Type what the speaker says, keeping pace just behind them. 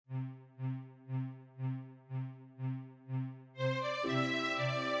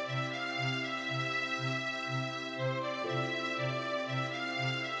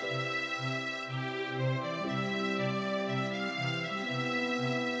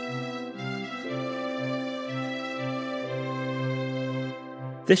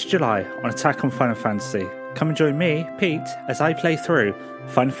This July on Attack on Final Fantasy, come and join me, Pete, as I play through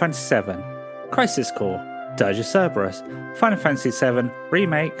Final Fantasy VII, Crisis Core, Dirge of Cerberus, Final Fantasy VII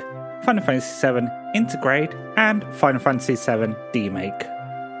Remake, Final Fantasy VII Intergrade, and Final Fantasy VII Demake.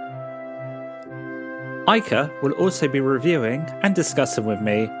 Aika will also be reviewing and discussing with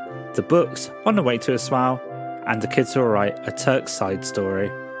me the books On the Way to a Smile and The Kids Are Alright, a Turk's Side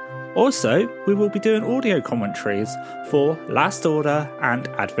Story. Also, we will be doing audio commentaries for Last Order and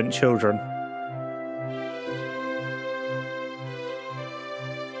Advent Children.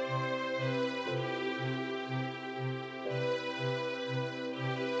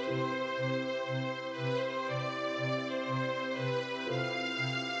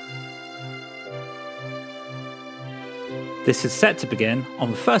 This is set to begin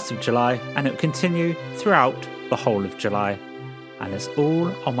on the 1st of July and it will continue throughout the whole of July. And it's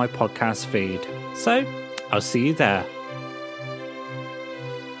all on my podcast feed. So, I'll see you there.